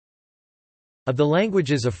Of the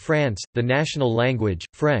languages of France, the national language,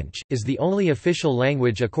 French, is the only official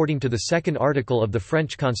language according to the second article of the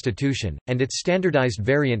French Constitution, and its standardized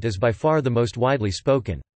variant is by far the most widely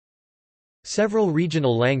spoken. Several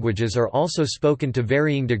regional languages are also spoken to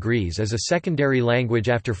varying degrees as a secondary language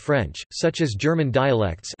after French, such as German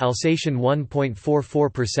dialects Alsatian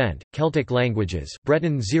 1.44%, Celtic languages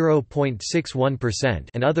Breton 0.61%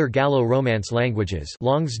 and other Gallo-Romance languages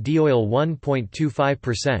Langues d'Oil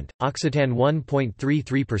 1.25%, Occitan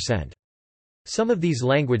 1.33%. Some of these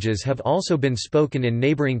languages have also been spoken in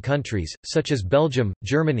neighboring countries, such as Belgium,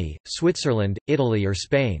 Germany, Switzerland, Italy or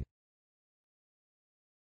Spain.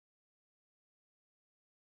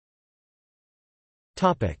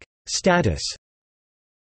 Status.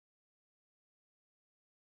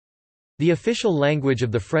 The official language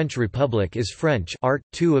of the French Republic is French Art.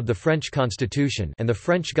 2 of the French Constitution, and the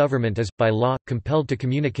French government is, by law, compelled to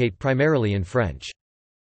communicate primarily in French.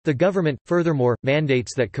 The government, furthermore,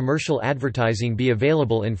 mandates that commercial advertising be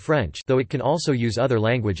available in French, though it can also use other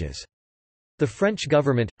languages. The French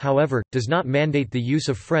government, however, does not mandate the use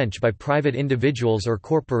of French by private individuals or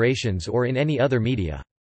corporations or in any other media.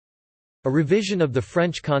 A revision of the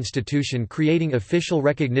French constitution creating official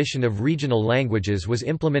recognition of regional languages was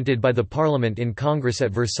implemented by the Parliament in Congress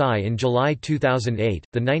at Versailles in July 2008.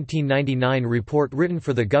 The 1999 report written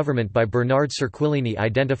for the government by Bernard Cerquilini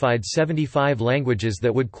identified 75 languages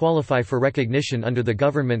that would qualify for recognition under the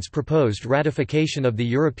government's proposed ratification of the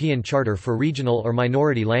European Charter for Regional or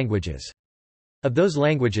Minority Languages. Of those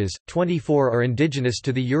languages, 24 are indigenous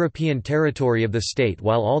to the European territory of the state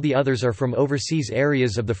while all the others are from overseas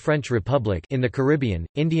areas of the French Republic in the Caribbean,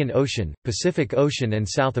 Indian Ocean, Pacific Ocean and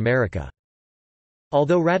South America.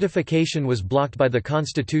 Although ratification was blocked by the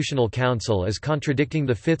Constitutional Council as contradicting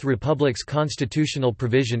the Fifth Republic's constitutional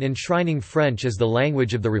provision enshrining French as the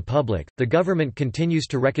language of the Republic, the government continues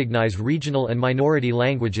to recognize regional and minority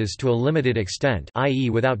languages to a limited extent, i.e.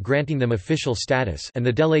 without granting them official status, and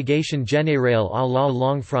the Délégation générale à la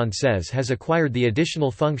langue française has acquired the additional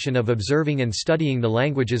function of observing and studying the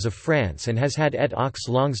languages of France and has had et aux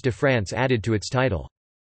langues de France added to its title.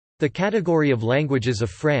 The category of languages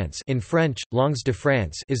of France in French, langues de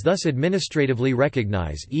France is thus administratively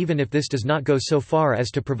recognized even if this does not go so far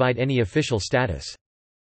as to provide any official status.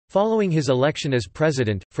 Following his election as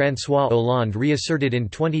president, François Hollande reasserted in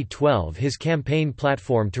 2012 his campaign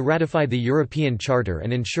platform to ratify the European Charter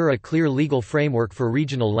and ensure a clear legal framework for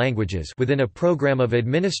regional languages within a program of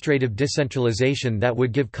administrative decentralization that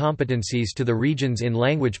would give competencies to the regions in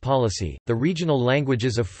language policy. The regional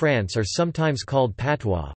languages of France are sometimes called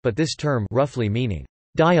patois, but this term, roughly meaning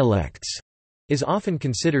dialects, is often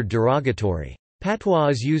considered derogatory. Patois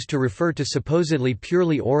is used to refer to supposedly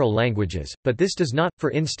purely oral languages, but this does not, for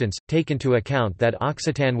instance, take into account that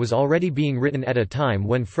Occitan was already being written at a time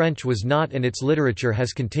when French was not, and its literature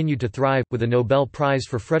has continued to thrive, with a Nobel Prize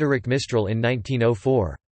for Frédéric Mistral in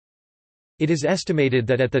 1904. It is estimated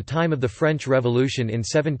that at the time of the French Revolution in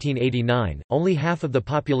 1789, only half of the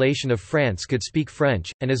population of France could speak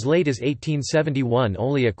French, and as late as 1871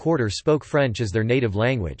 only a quarter spoke French as their native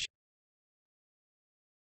language.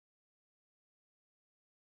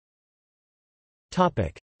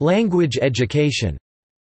 Language education.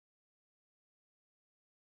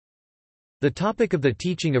 The topic of the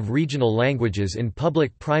teaching of regional languages in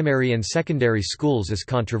public primary and secondary schools is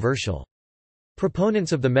controversial.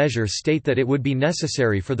 Proponents of the measure state that it would be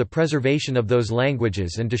necessary for the preservation of those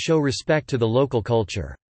languages and to show respect to the local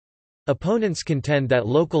culture. Opponents contend that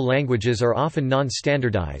local languages are often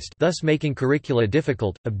non-standardized, thus making curricula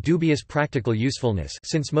difficult, of dubious practical usefulness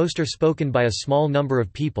since most are spoken by a small number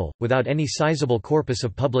of people, without any sizable corpus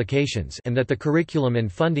of publications, and that the curriculum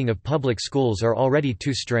and funding of public schools are already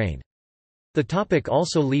too strained. The topic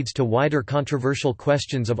also leads to wider controversial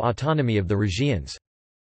questions of autonomy of the régions.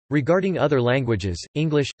 Regarding other languages,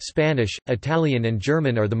 English, Spanish, Italian and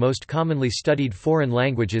German are the most commonly studied foreign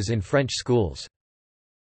languages in French schools.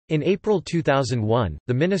 In April 2001,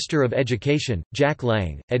 the Minister of Education, Jacques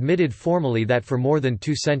Lang, admitted formally that for more than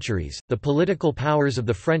 2 centuries, the political powers of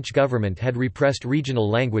the French government had repressed regional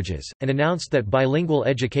languages, and announced that bilingual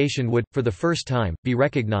education would, for the first time, be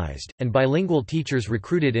recognized, and bilingual teachers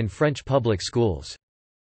recruited in French public schools.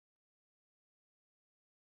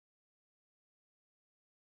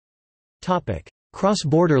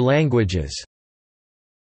 Cross-border languages.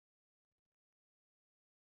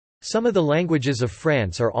 Some of the languages of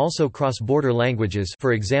France are also cross-border languages,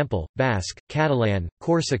 for example, Basque, Catalan,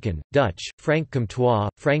 Corsican, Dutch, Franc-Comtois,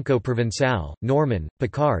 Franco-Provençal, Norman,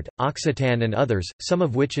 Picard, Occitan and others, some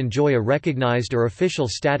of which enjoy a recognized or official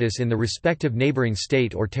status in the respective neighboring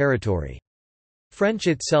state or territory. French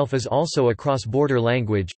itself is also a cross-border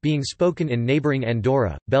language, being spoken in neighbouring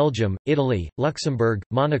Andorra, Belgium, Italy, Luxembourg,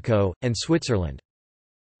 Monaco, and Switzerland.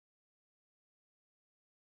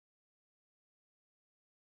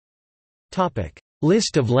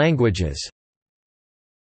 List of languages.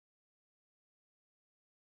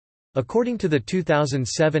 According to the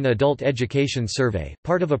 2007 Adult Education Survey,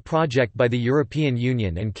 part of a project by the European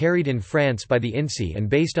Union and carried in France by the INSEE and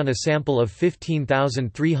based on a sample of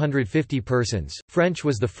 15,350 persons, French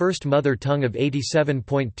was the first mother tongue of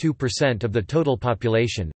 87.2% of the total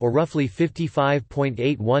population, or roughly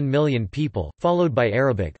 55.81 million people, followed by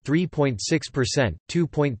Arabic 3.6%,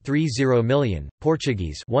 2.30 million,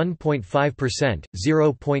 Portuguese 1.5%,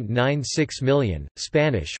 0.96 million,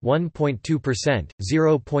 Spanish 1.2%,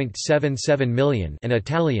 0.77 million, and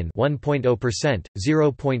Italian 1.0%,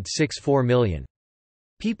 0.64 million.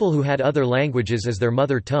 People who had other languages as their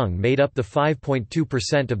mother tongue made up the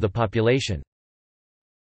 5.2% of the population.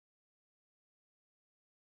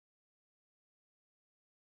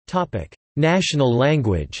 Topic: National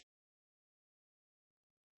language.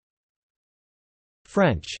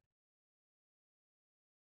 French.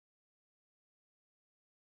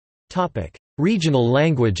 Topic: Regional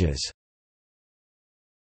languages.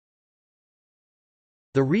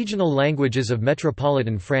 The regional languages of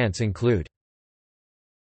metropolitan France include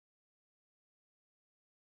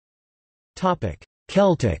Celtic,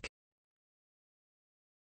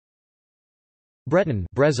 Breton,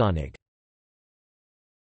 Brezonic.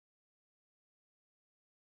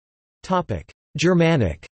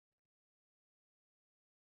 Germanic,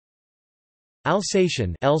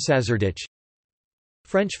 Alsatian, Elsazerditch,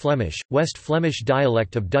 French Flemish, West Flemish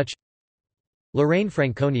dialect of Dutch, Lorraine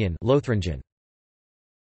Franconian, Lothringen.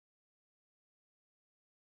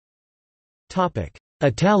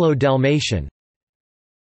 Italo-Dalmatian,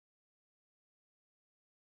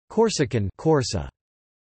 Corsican, Corsa.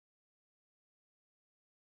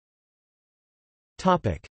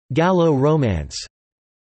 Gallo-Romance,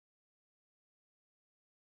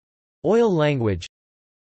 Oil language,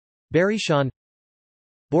 Berrichon,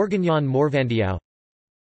 Bourguignon Morvandiau,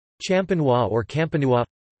 Champenois or Campanois,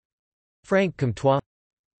 Franc-Comtois,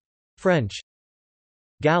 French,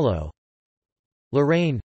 Gallo,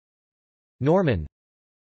 Lorraine, Norman,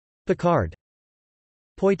 Picard,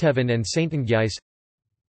 Poitevin and Saintongeais,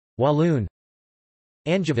 Walloon,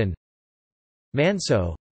 Angevin,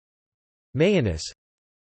 Manso, Mayennais,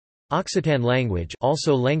 Occitan language,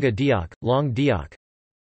 also Lenga Dioc, Long Dioc,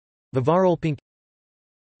 Vivarolpink,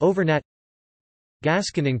 Auvergnat,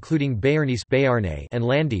 Gascon including Béarnais, Béarnais and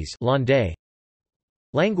Landese, Landais,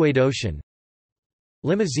 Languedocian,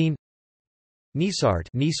 Limousin, Niçart,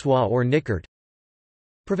 Niçois or Nicart,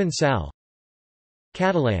 Provençal,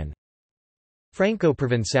 Catalan,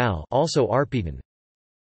 Franco-Provençal, also Arpitan,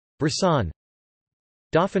 Bresson,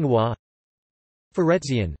 Dauphinois,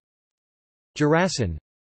 Ferezian, Jurassian,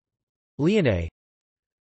 Lyonnais,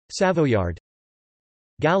 Savoyard,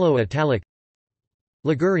 Gallo-Italic,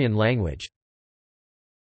 Ligurian language.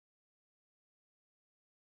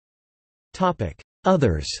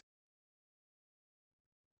 Others.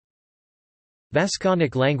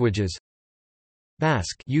 Vasconic languages,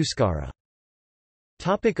 Basque, Euskara.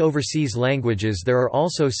 Overseas languages. There are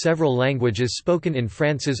also several languages spoken in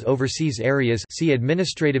France's overseas areas, see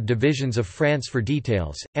Administrative divisions of France for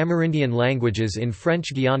details. Amerindian languages in French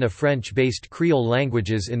Guiana, French-based Creole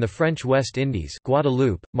languages in the French West Indies,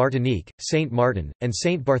 Guadeloupe, Martinique, Saint Martin, and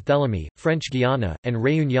Saint Barthélemy, French Guiana, and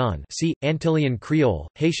Réunion, see Antillean Creole,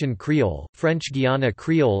 Haitian Creole, French Guiana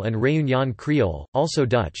Creole and Réunion Creole, also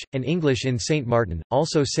Dutch, and English in Saint Martin,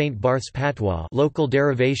 also Saint Barth's Patois, local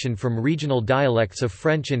derivation from regional dialects of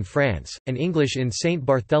French in France, and English in Saint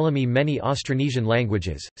Barthélemy. Many Austronesian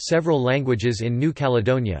languages, several languages in New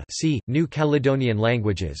Caledonia, see New Caledonian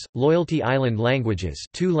languages, Loyalty Island languages,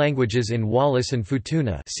 2 languages in Wallis and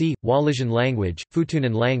Futuna, see Wallisian language,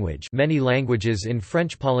 Futunan language, many languages in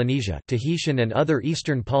French Polynesia, Tahitian and other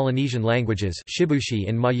Eastern Polynesian languages, Shibushi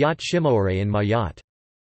in Mayotte, Shimoore in Mayotte.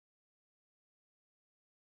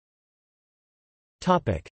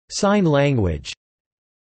 Topic: Sign language.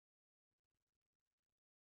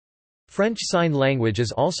 French Sign Language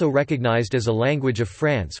is also recognized as a language of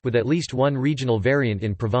France with at least one regional variant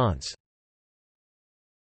in Provence.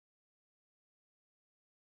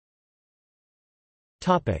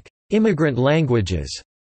 Immigrant languages.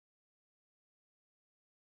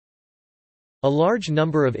 A large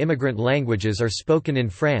number of immigrant languages are spoken in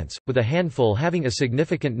France, with a handful having a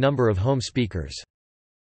significant number of home speakers.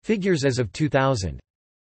 Figures as of 2000.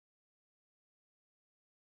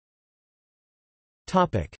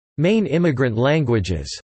 Main immigrant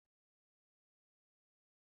languages.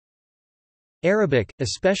 Arabic,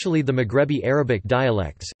 especially the Maghrebi Arabic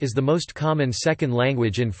dialects, is the most common second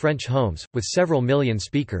language in French homes, with several million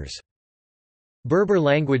speakers. Berber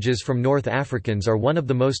languages from North Africans are one of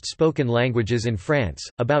the most spoken languages in France,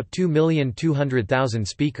 about 2,200,000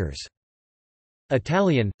 speakers.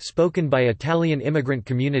 Italian, spoken by Italian immigrant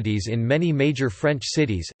communities in many major French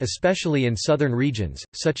cities, especially in southern regions,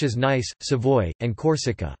 such as Nice, Savoy, and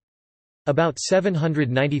Corsica. About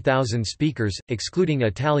 790,000 speakers, excluding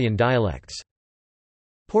Italian dialects.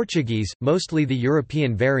 Portuguese, mostly the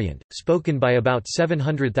European variant, spoken by about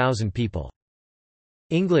 700,000 people.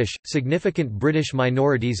 English, significant British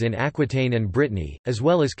minorities in Aquitaine and Brittany, as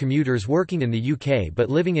well as commuters working in the UK but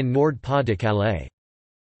living in Nord-Pas-de-Calais.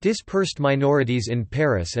 Dispersed minorities in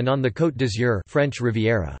Paris and on the Côte d'Azur French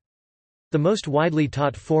Riviera. The most widely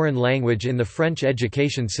taught foreign language in the French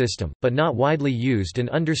education system, but not widely used and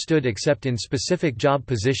understood except in specific job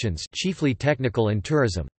positions, chiefly technical and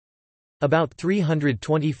tourism. About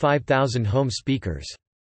 325,000 home speakers.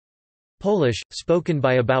 Polish, spoken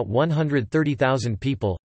by about 130,000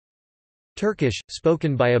 people. Turkish,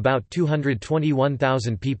 spoken by about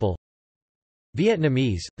 221,000 people.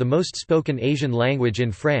 Vietnamese, the most spoken Asian language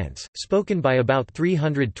in France, spoken by about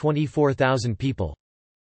 324,000 people.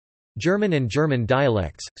 German and German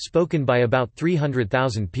dialects, spoken by about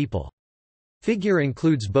 300,000 people. Figure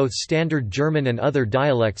includes both Standard German and other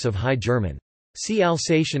dialects of High German. See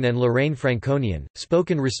Alsatian and Lorraine Franconian,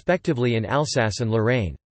 spoken respectively in Alsace and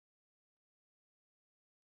Lorraine.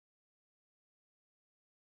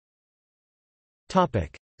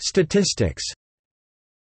 Statistics.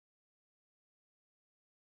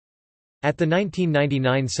 At the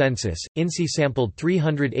 1999 census, INSEE sampled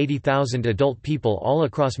 380,000 adult people all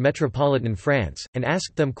across metropolitan France, and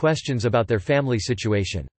asked them questions about their family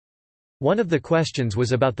situation. One of the questions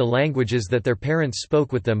was about the languages that their parents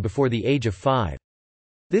spoke with them before the age of 5.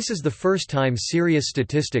 This is the first time serious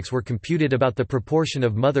statistics were computed about the proportion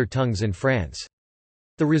of mother tongues in France.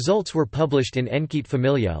 The results were published in Enquête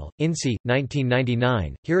familiale, INSEE,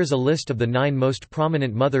 1999. Here is a list of the 9 most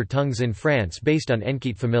prominent mother tongues in France based on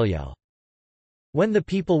Enquête familiale. When the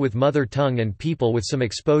people with mother tongue and people with some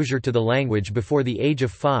exposure to the language before the age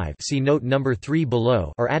of 5, see note number 3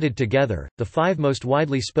 below, are added together, the 5 most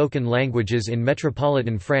widely spoken languages in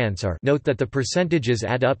metropolitan France are. Note that the percentages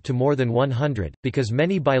add up to more than 100, because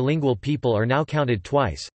many bilingual people are now counted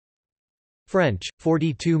twice. French,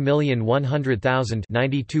 42,100,000,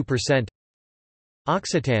 92%.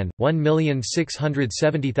 Occitan,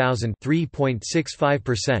 1,670,000,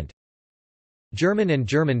 3.65%. German and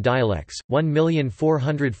German dialects,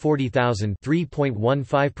 1,440,000,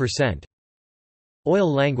 3.15%.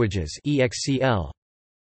 Oil languages (EXCL).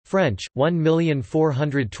 French,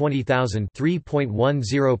 1,420,000,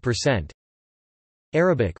 3.10%.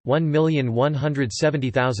 Arabic,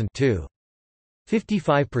 1,170,000,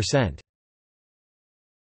 2.55%.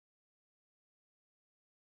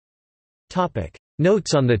 Topic: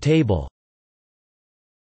 Notes on the table.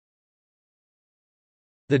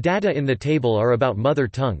 The data in the table are about mother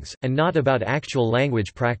tongues, and not about actual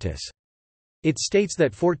language practice. It states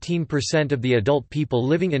that 14% of the adult people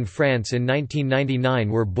living in France in 1999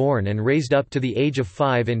 were born and raised up to the age of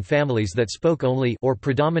 5 in families that spoke only or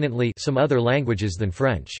predominantly some other languages than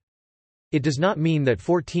French. It does not mean that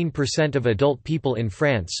 14% of adult people in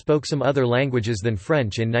France spoke some other languages than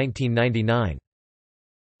French in 1999.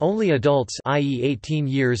 Only adults, i.e. 18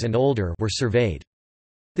 years and older, were surveyed.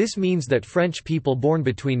 This means that French people born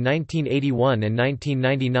between 1981 and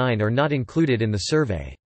 1999 are not included in the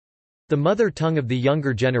survey. The mother tongue of the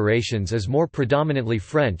younger generations is more predominantly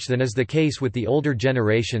French than is the case with the older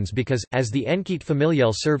generations because, as the Enquête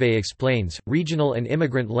familiale survey explains, regional and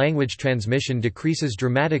immigrant language transmission decreases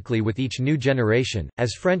dramatically with each new generation,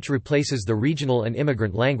 as French replaces the regional and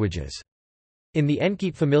immigrant languages. In the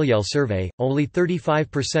Enquête familiale survey, only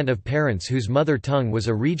 35% of parents whose mother tongue was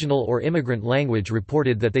a regional or immigrant language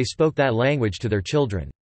reported that they spoke that language to their children.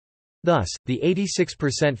 Thus, the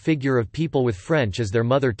 86% figure of people with French as their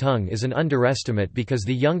mother tongue is an underestimate because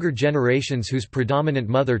the younger generations whose predominant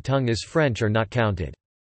mother tongue is French are not counted.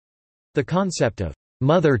 The concept of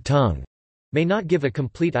mother tongue may not give a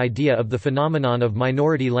complete idea of the phenomenon of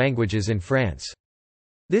minority languages in France.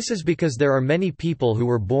 This is because there are many people who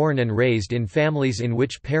were born and raised in families in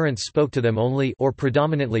which parents spoke to them only or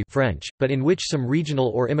predominantly French, but in which some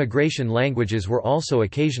regional or immigration languages were also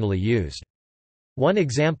occasionally used. One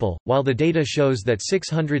example, while the data shows that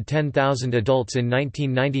 610,000 adults in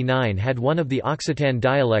 1999 had one of the Occitan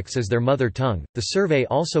dialects as their mother tongue, the survey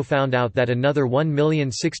also found out that another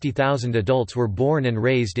 1,060,000 adults were born and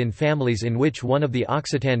raised in families in which one of the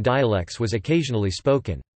Occitan dialects was occasionally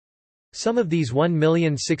spoken. Some of these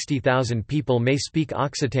 1,060,000 people may speak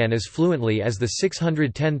Occitan as fluently as the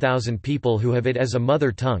 610,000 people who have it as a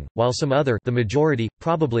mother tongue, while some other, the majority,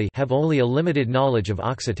 probably have only a limited knowledge of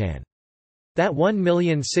Occitan. That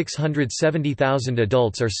 1,670,000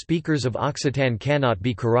 adults are speakers of Occitan cannot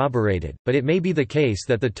be corroborated, but it may be the case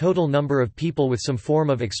that the total number of people with some form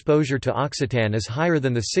of exposure to Occitan is higher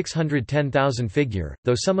than the 610,000 figure,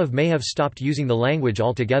 though some may have stopped using the language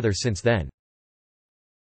altogether since then.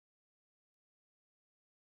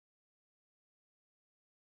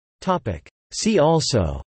 See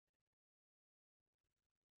also: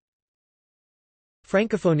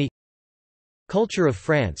 Francophony, Culture of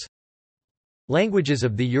France, Languages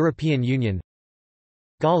of the European Union,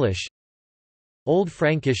 Gaulish, Old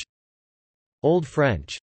Frankish, Old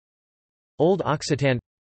French, Old Occitan,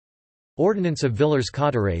 Ordinance of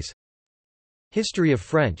Villers-Cotterêts, History of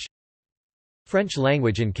French, French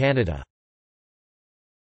language in Canada.